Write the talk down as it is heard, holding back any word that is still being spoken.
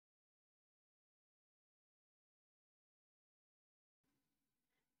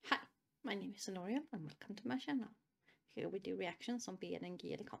my name is Anoriell and welcome to my channel. Here we do reactions on BL and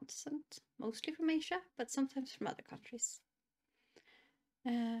GL content, mostly from Asia, but sometimes from other countries.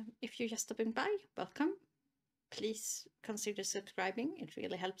 If you're just stopping by, welcome. Please consider subscribing, it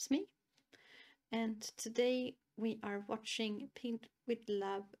really helps me. And today we are watching Paint with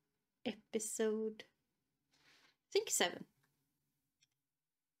Love episode, I think 7.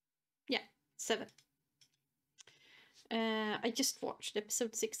 Yeah, 7. I just watched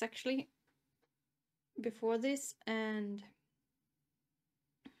episode 6 actually before this, and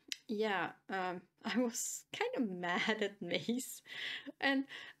yeah, I was kind of mad at Mace. And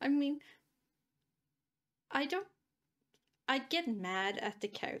I mean, I get mad at the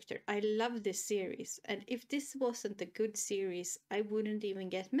character. I love this series, and if this wasn't a good series, I wouldn't even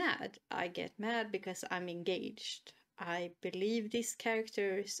get mad. I get mad because I'm engaged. I believe these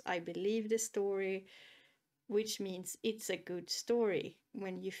characters, I believe the story, which means it's a good story.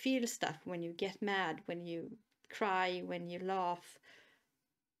 When you feel stuff, when you get mad, when you cry, when you laugh,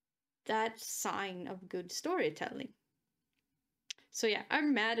 that's sign of good storytelling. So yeah,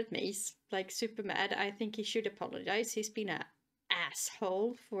 I'm mad at Mace, like super mad. I think he should apologize. He's been an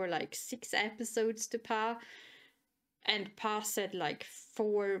asshole for like 6 episodes to Pa, and Pa said like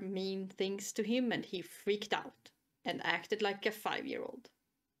 4 mean things to him, and he freaked out and acted like a 5-year-old.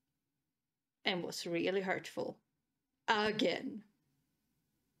 And was really hurtful. Again.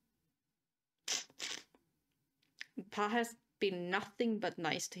 Pa has been nothing but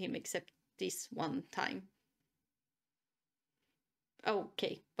nice to him except this one time.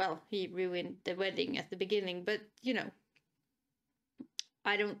 Okay, well, he ruined the wedding at the beginning, but you know,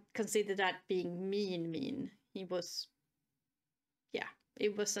 I don't consider that being mean. He was, yeah,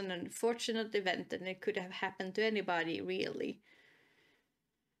 it was an unfortunate event and it could have happened to anybody, really.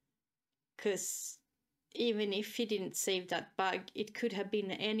 Because even if he didn't save that bug, it could have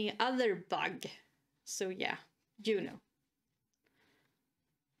been any other bug. So yeah, you know.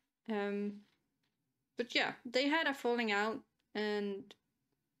 But yeah, they had a falling out, and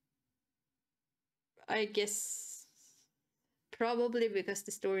I guess probably because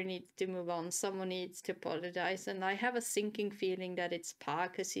the story needs to move on, someone needs to apologize, and I have a sinking feeling that it's Pa,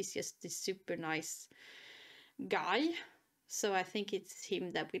 because he's just this super nice guy. So I think it's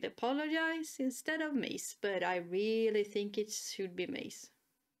him that will apologize instead of Mace, but I really think it should be Mace.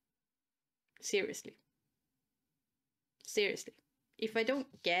 Seriously. Seriously. If I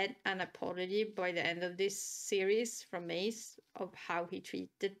don't get an apology by the end of this series from Mace of how he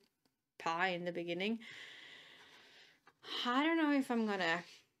treated Pa in the beginning, I don't know if I'm gonna...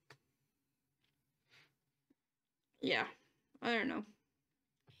 Yeah, I don't know.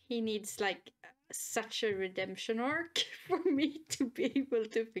 He needs like such a redemption arc for me to be able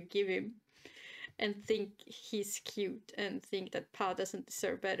to forgive him and think he's cute and think that Pa doesn't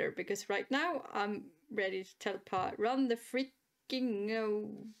deserve better, because right now I'm ready to tell Pa, run the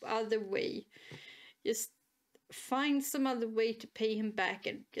freaking other way. Just find some other way to pay him back,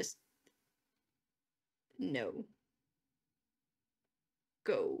 and just no.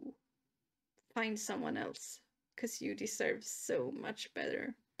 Go. Find someone else, because you deserve so much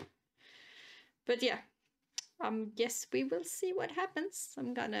better. But yeah, guess we will see what happens.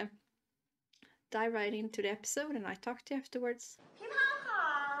 I'm gonna dive right into the episode and I talk to you afterwards. พี่ภาพค่ะ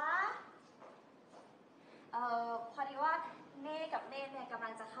พอดีว่าเน่กับเน่เนี่ยกำลั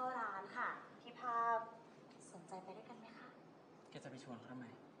งจะเข้าร้านค่ะพี่ภาพสนใจไปด้วยกันไหมคะแกจะไปชวนเขาทำไม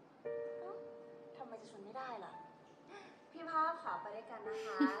ทำไมจะชวนไม่ได้ล่ะพี่ภาพขอไปด้วยกันนะค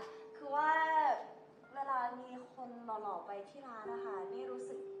ะ คือว่าเวลามีคนหล่อๆไปที่ร้านนะคะนี่รู้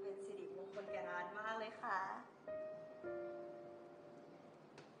สึกเป็นสิริมงคลแก่ร้านมากเลยค่ะ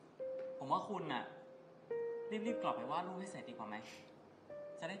ผมว่าคุณน่ะรีบกลับไปวาดรูปให้เสร็จดีกว่าไหม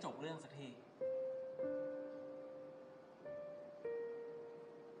จะได้จบเรื่องสักที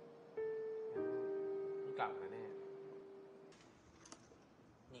พี่กลับมาแน่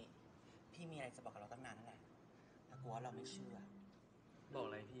นี่พี่มีอะไรจะบอกกับเราตั้งนานนั่นแหละแต่กลัวเราไม่เชื่อบอกอ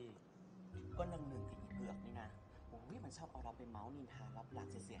ะไรพี่ก็หนึ่งกับอีเผือกนี่นะโอ้ยมันชอบเอาเราไปเมาส์นินทารับหลัก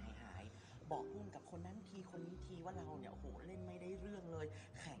เสียหายบอกพุ่งกับคนนั้นทีคนนี้ทีว่าเราเนี่ยโอ้โหเล่นไม่ได้เรื่องเลย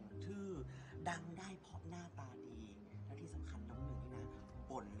แข่งทื่อดังได้เพราะหน้าตาดีและที่สำคัญน้องหนึ่งนี่นะ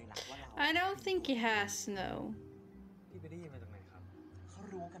บ่นเลยล่ะว่าเรา I don't think he has, no. พี่ไปได้ยินมาจากไหนครับเขา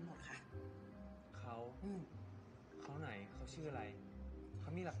รู้กันหมดค่ะเขาไหนเขาชื่ออะไรเขา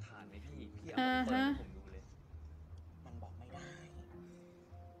มีหลักฐานไหมพี่เอามาเปิดให้ผมดูเลยมันบอกไม่ได้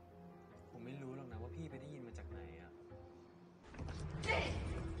ผมไม่รู้หรอกนะว่าพี่ไปได้ยินมาจากไหนอ่ะ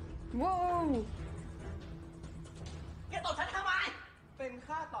Whoa! แกตบฉันทำไมเป็น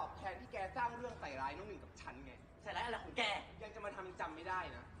ค่าตอบแทนที่แกสร้างเรื่องใส่ร้ายน้องหนึ่งกับฉันไงใส่ร้ายอะไรของแกยังจะมาทำจำไม่ได้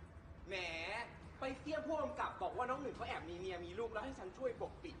นะ แหมไปเสี้ยมผู้กำกับบอกว่าน้องหนึ่งเขาแอบมีเมียมีลูกแล้วให้ฉันช่วยป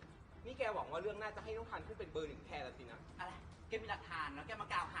กปิดนี่แกหวังว่าเรื่องน่าจะให้น้องทันขึ้นเป็นเบอร์ 1แทนแล้วสินะอะไรแกมีหลักฐานแล้วแกมา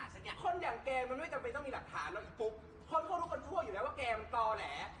กล่าวหาฉันเนี่ยคนอย่างแกมันไม่จำเป็นต้องมีหลักฐานหรอกอีปุ๊กคนเขารู้กันทั่วอยู่แล้วว่าแกมันตอแหล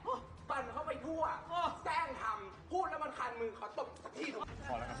ปั่นเข้าไปทั่วแจ้งทำพูดแล้วมันคันมือขอตบสักทีเถอะ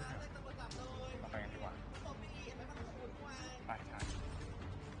พอแล้วครับพี่เสือเราไปกันดีกว่าไปทาง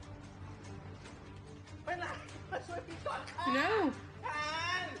เป็นไรมาช่วยพี่ก่อนค่ะ No แท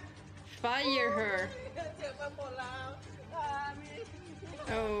น fire her เจ็บมาหมดแล้วมี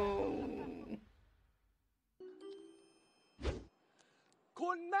oh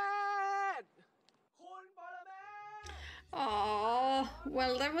คุณแม่คุณปรเมศ oh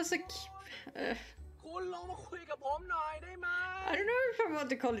well that was aคุณลงมาคุยกับผมหน่อยได้ไหม I don't know if I want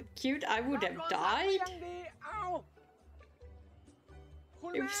to call it cute. I would have died ยังดีเอ้าคุ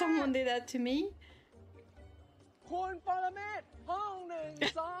ณแม่ if someone did that to me. คุณปรเมศห้อง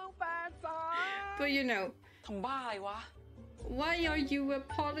1283 But you know, ทำบ้าอะไรวะ why are you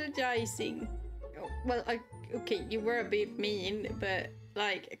apologizing? Oh, well, okay, you were a bit mean, but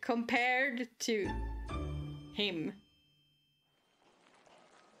like compared to him,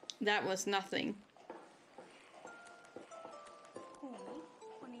 that was nothing. โห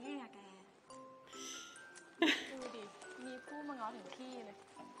คนนี้ไงอะแก ดูดิ มีผู้มาง้อถึงที่เลย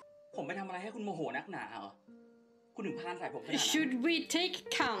ผมไปทำอะไรให้คุณโมโหนักหนาเหรอ คุณถึงพานใส่ผมขนาดนั้น Should we take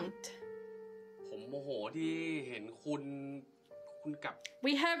count? ผมโมโหที่เห็นคุณกับ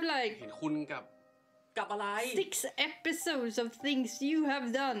We have like เห็นคุณกับ กับอะไร 6 episodes of things you have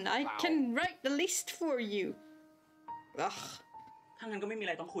done. I Wow. can write the list for you. Ugh. ถ้างั้นก็ไม่มีอะ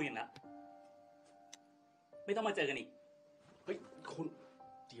ไรต้องคุยกันละไม่ต้องมาเจอกันอีก เฮ้ยคุณ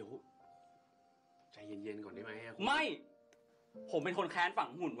เดี๋ยวใจเย็นๆก่อนได้ไหมอะคุณ ไม่ ผมเป็นคนแค้นฝัง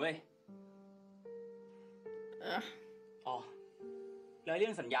หุ่นเว้ย อ๋อ แล้วเรื่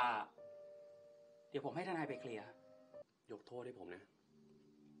องสัญญา เดี๋ยวผมให้ทนายไปเคลียร์ ยกโทษให้ผมนะ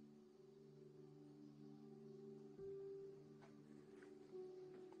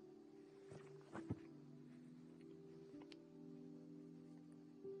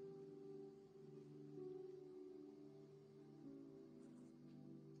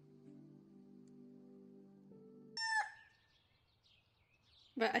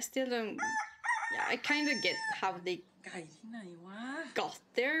But I still don't. Yeah, I kind of get how they ไก่ที่ไหนวะ got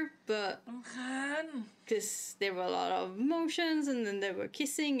there, but รำคาญ because there were a lot of emotions and then they were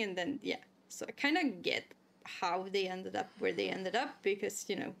kissing and then yeah, so I kind of get how they ended up where they ended up because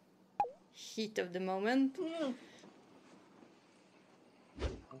you know, heat of the moment.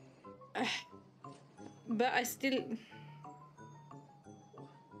 But I still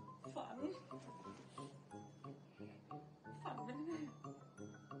ฝัน ฝันไม่ได้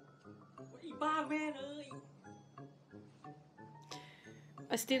อีบ้าแม่เลย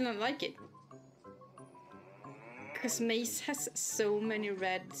I still don't like it. Because Mace has so many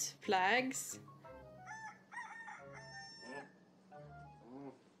red flags.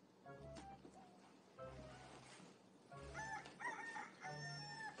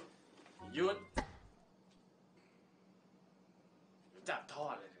 หยุดจับทอ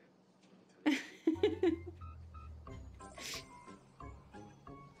ดเลย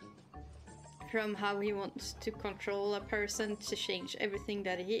From how he wants to control a person to change everything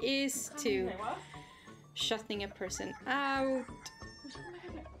that he is to ไหนวะ shutting a person out.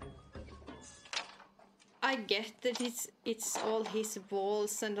 I get that it's all his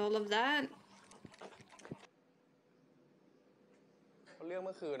balls and all of that. เรื่องเ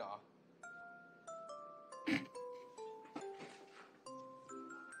มื่อคืนเหรอ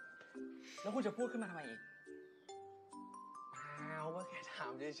แล้วคุณจะพูดขึ้นมาทำไมอีก อ้าวว่าแค่ถา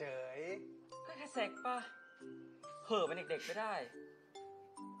มเฉย ก็แค่เซ็กป่ะ เห่อเป็นเด็กๆก็ได้ ๆ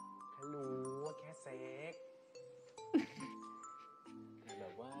แค่รู้ว่าแค่เซ็กแต่แบ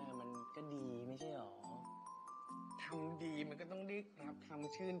บว่ามันก็ดีไม่ใช่หรอ ทำดีมันก็ต้องได้รับค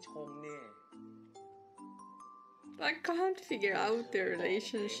ำชื่นชมเนี่ย I can't figure out their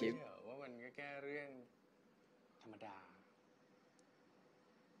relationship. ไม่ใช่เหรอว่ามันก็แค่เรื่องธรรมดา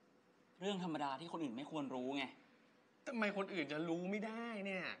เรื่องธรรมดาที่คนอื่นไม่ควรรู้ไง ทำไมคนอื่นจะรู้ไม่ได้เ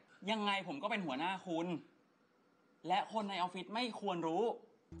นี่ย ยังไงผมก็เป็นหัวหน้าคุณ และคนในออฟฟิศไม่ควรรู้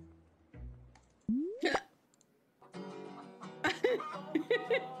หยุด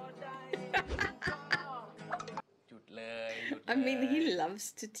เลยหยุดเลย I mean, he loves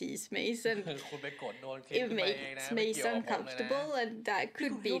to tease Mace, and คุณไปกดโดนคลิป it ขึ้นมาเองนะ makes ไม่ Mace เกี่ยวกับผมเลยนะ uncomfortable, and that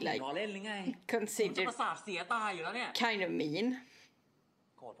could be ผม like ล้อเล่นหรือไง ผมจะ considered ประสาทเสียตายอยู่แล้วเนี่ย kind of mean.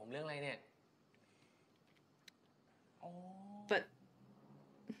 โกรธผมเรื่องอะไรเนี่ย But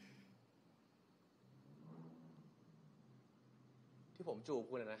ที่ผมจูบ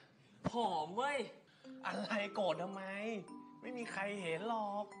คุณนะ หอมเว้ย อะไรโกรธทำไม ไม่มีใครเห็นหรอ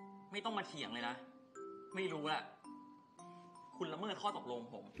ก ไม่ต้องมาเถียงเลยนะ ไม่รู้ละคุณละเมิดข้อตกลง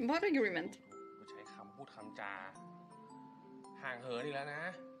ผม What agreement? กูใช้คำพูดคำจา ห่างเหินอีกแล้วนะ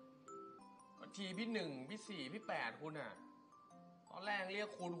ก็ทีพี่หนึ่งพี่สี่พี่แปดคุณอะตอนแรกเรียก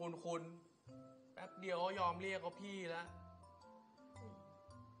คุณแป๊บเดียวก็ยอมเรียกเขาพี่แล้ว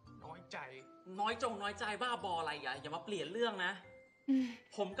น้อยใจ น้อยใจบ้าบออะไรอย่ามาเปลี่ยนเรื่องนะ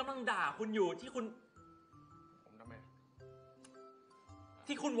ผมกำลังด่าคุณอยู่ที่คุณ ผมทำไม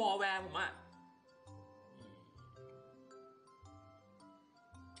ที่คุณวอแวร์ผมอะ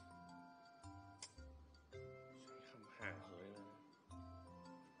ใช้คำห่างเหินเลย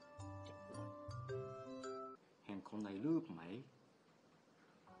เจ็บปวด เห็นคนในรูปไหม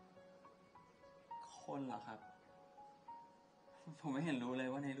คนเหรอครับ ผมไม่เห็นรู้เลย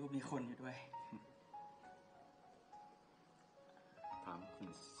ว่าในรูปมีคนอยู่ด้วย ถามคุณ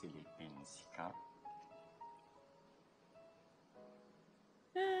สิริเองสิครับ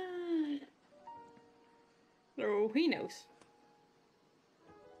Oh, he knows.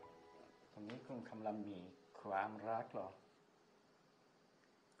 ตอนนี้คุณกำลังมีความรักเหรอ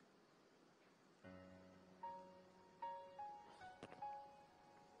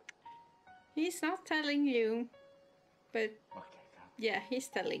He's not telling you, but โอเคครับ yeah, he's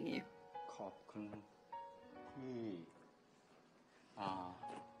telling you. ขอบคุณที่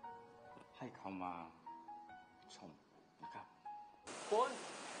ให้เขามาชมนะครับ คุณ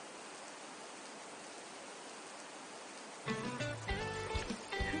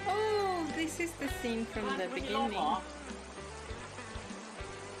Oh, this is the scene from the ไม่กินเหล้าเหร beginning.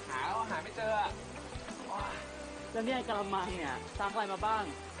 อ หาไม่เจออะ แล้วเนี่ยกระมังเนี่ยซักอะไรมาบ้าง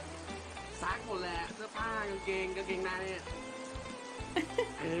ซักหมดแหละเสื้อผ้ากางเกงในเนี่ย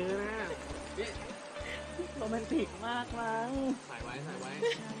เออนะนี่ โรแมนติกมากมั้ง ใส่ไว้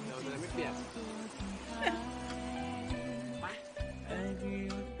เดี๋ยวจะไม่เปียก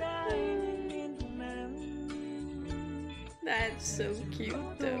That's so cute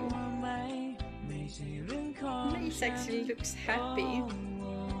though. Mace actually looks happy.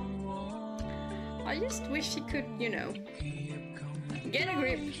 I just wish he could, you know, get a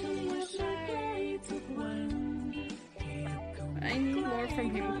grip. I need more from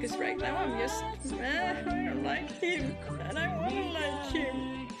him because right now I'm just, I don't like him and I want to like him.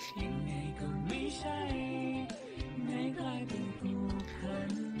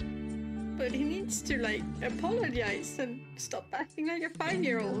 But he needs to like apologize and stop acting like a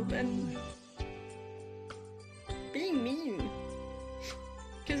 5-year-old and being mean.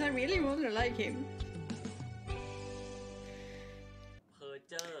 Because I really want to like him. เพอร์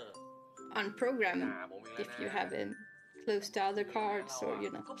เจอร์ Unprogram ด่าผมอีกแล้ว if นะ you have him close to other cards or you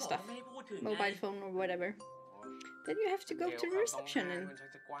know ก็บอก stuff, ไม่ให้พูดถึงไง mobile phone or whatever. Then you have to go to the reception and มันชัก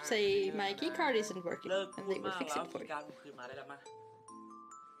จะกว้าง say my key card isn't working เลิก and พูด they will มาก fix แล้ว it for คีย์ you. การ์ดผมคืนมาได้แล้วมั้ย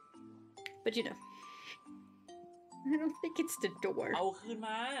But you know, I don't think it's the door. เอาคืนม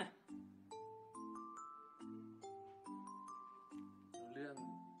า เรื่อง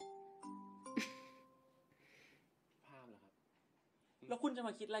ภาพเหรอครับ แล้วคุณจะม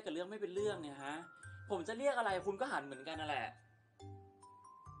าคิดอะไรกับเรื่องไม่เป็นเรื่องเนี่ยฮะ ผมจะเรียกอะไรคุณก็หันเหมือนกันนั่นแหละ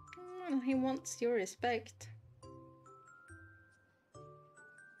He wants your respect.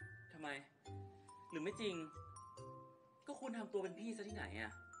 ทำไม หรือไม่จริง ก็คุณทำตัวเป็นพี่ซะที่ไหนอ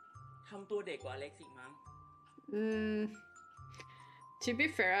ะทำตัวเด็กกว่าอเล็กซ์อีกมั้ง To be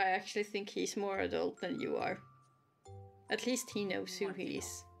fair, I actually think he's more adult than you are. At least he knows who he is.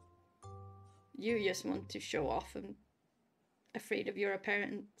 You just want to show off and afraid of your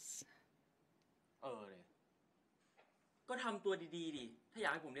appearance. เนี่ย ก็ทำตัวดีๆดิ ถ้าอยา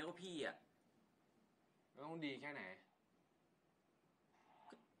กให้ผมเรียกว่าพี่อะ แล้วต้องดีแค่ไหน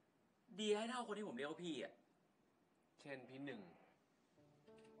ดีให้เท่าคนที่ผมเรียกว่าพี่อะ เช่นพี่หนึ่ง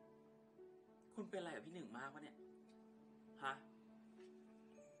คุณเป็นอะไรกับพี่หนึ่งมากปะเนี่ย ฮะ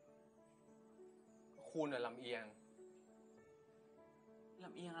คุณอะลำเอียง ล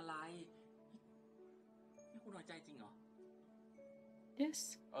ำเอียงอะไร นี่คุณน้อยใจจริงเหรอ Yes.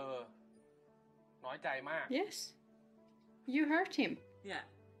 น้อยใจมาก Yes. You hurt him เนี่ย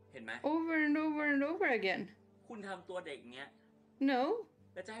เห็นไหม over and over and over again. คุณทำตัวเด็กเงี้ย No,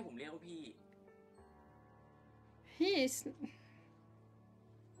 แล้วจะให้ผมเรียกว่าพี่ he is.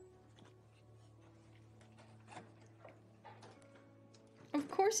 Of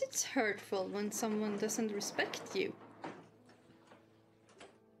course, it's hurtful when someone doesn't respect you.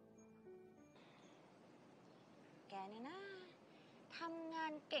 แกนี่นะทำงา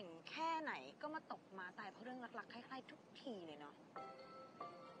นเก่งแค่ไหนก็มาตกมาตายเพราะเรื่องรักๆใครๆทุกทีเลยเนาะ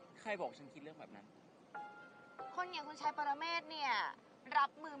ใครบอกฉันคิดเรื่องแบบนั้น คนอย่างคุณชายปรเมศเนี่ย รับ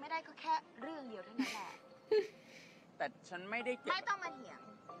มือไม่ได้ก็แค่เรื่องเดียวเท่านั้นแหละ แต่ฉันไม่ได้เก็บ ไม่ต้องมาเถียง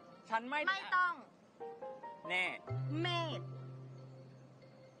ฉันไม่ ไม่ต้อง แน่ เมธ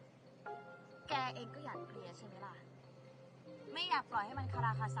แกเองก็อยากเคลียร์ใช่ไหมล่ะ ไม่อยากปล่อยให้มันคาร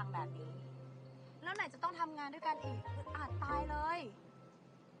าคาซังแบบนี้ แล้วไหนจะต้องทำงานด้วยกันอีกอึดอัดตายเลย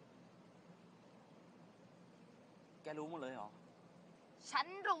แกรู้หมดเลยเหรอ ฉัน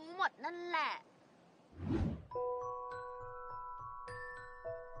รู้หมดนั่นแหละ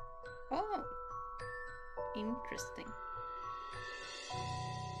Oh, interesting.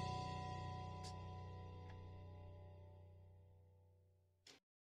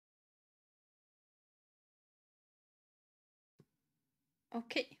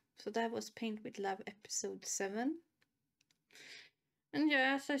 Okay, so that was Paint with Love episode 7. And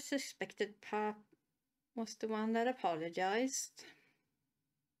yeah, as I suspected, Pap was the one that apologized.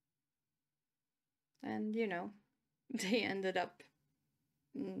 And, you know, they ended up...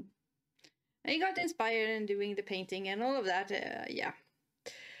 He got inspired in doing the painting and all of that, yeah.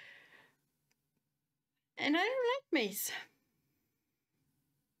 And I don't like Mace.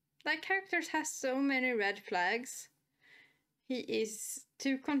 That character has so many red flags. He is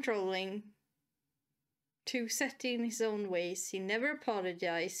too controlling, too set in his own ways. He never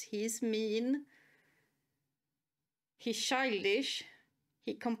apologizes. He's mean. He's childish.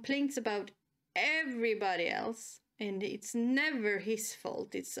 He complains about everybody else. And it's never his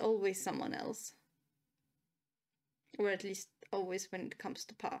fault. It's always someone else. Or at least always when it comes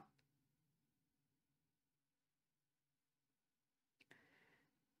to Pop.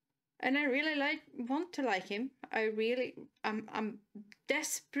 And I really want to like him. I'm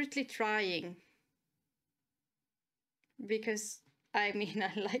desperately trying. Because, I mean,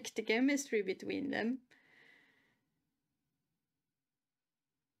 I like the chemistry between them.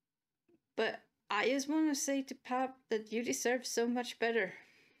 But I just want to say to Pop that you deserve so much better.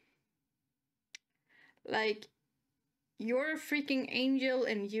 Like, you're a freaking angel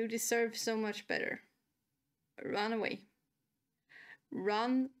and you deserve so much better. Run away.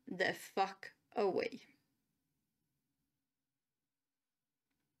 Run the fuck away.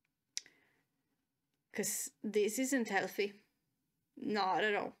 Because this isn't healthy. Not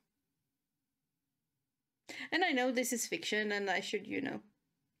at all. And I know this is fiction and I should, you know.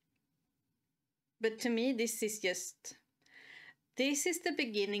 But to me, this is the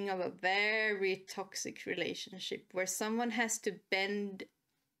beginning of a very toxic relationship where someone has to bend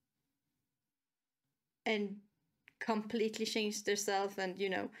and completely change themselves and, you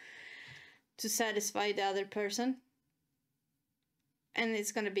know, to satisfy the other person. And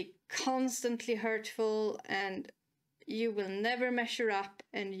it's going to be constantly hurtful and you will never measure up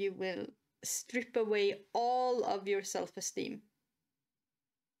and you will strip away all of your self-esteem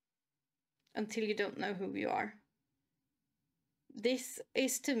until you don't know who you are. This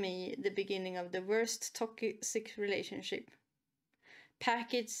is to me the beginning of the worst toxic relationship.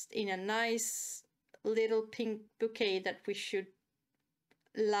 Packaged in a nice little pink bouquet that we should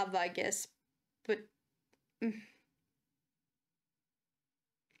love, I guess. But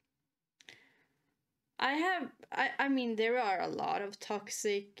I mean, there are a lot of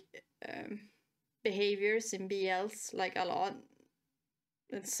toxic behaviors in BLs, like a lot.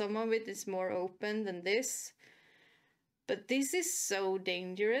 And some of it is more open than this. But this is so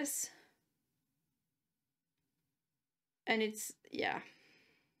dangerous. And it's, yeah.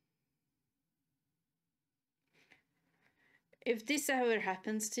 If this ever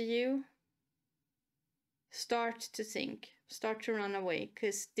happens to you, start to think. Start to run away.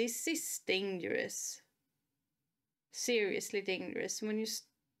 Because this is dangerous. Seriously dangerous. When you,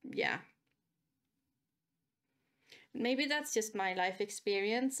 yeah. Maybe that's just my life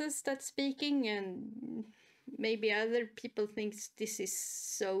experiences that's speaking, and maybe other people think this is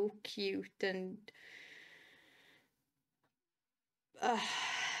so cute and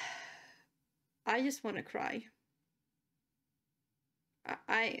I just want to cry.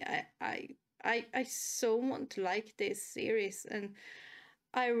 I so want to like this series, and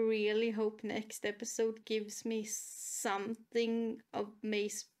I really hope next episode gives me something of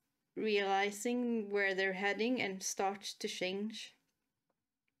Mace realizing where they're heading and starts to change.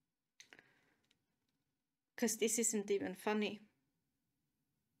 Because this isn't even funny.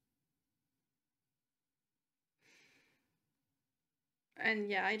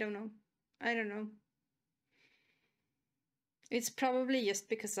 And yeah, I don't know. It's probably just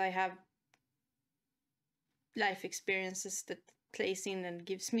because I have life experiences that plays in and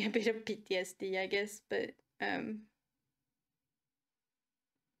gives me a bit of PTSD, I guess, but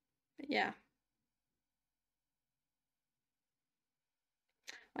yeah.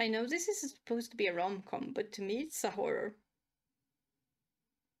 I know this is supposed to be a rom-com, but to me it's a horror.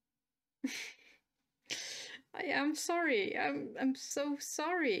 I am sorry. I'm so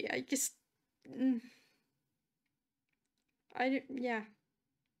sorry. I just mm, yeah.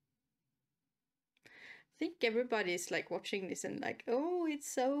 I think everybody's like watching this and like, oh,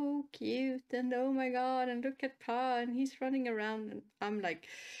 it's so cute and oh my god, and look at Pa and he's running around and I'm like,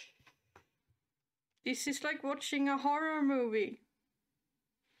 this is like watching a horror movie.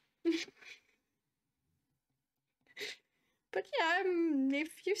 But yeah,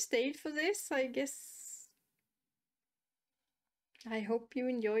 if you stayed for this, I guess I hope you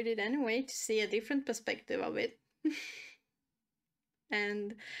enjoyed it anyway to see a different perspective of it.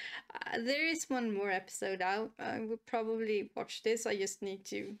 And there is one more episode out. I will probably watch this. I just need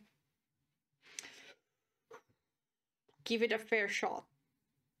to give it a fair shot.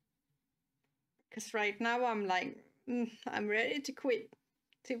 Because right now I'm like, I'm ready to quit,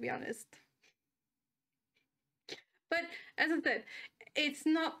 to be honest. But as I said, it's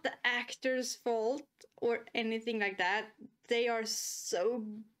not the actor's fault or anything like that. They are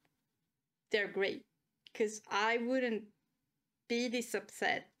they're great. Because I wouldn't be this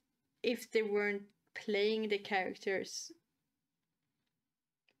upset if they weren't playing the characters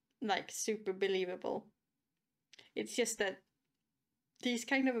like super believable. It's just that these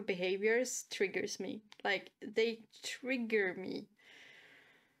kind of behaviors triggers me. Like they trigger me.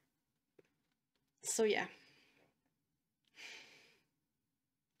 So yeah.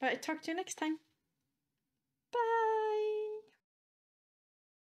 But I talk to you next time. Bye.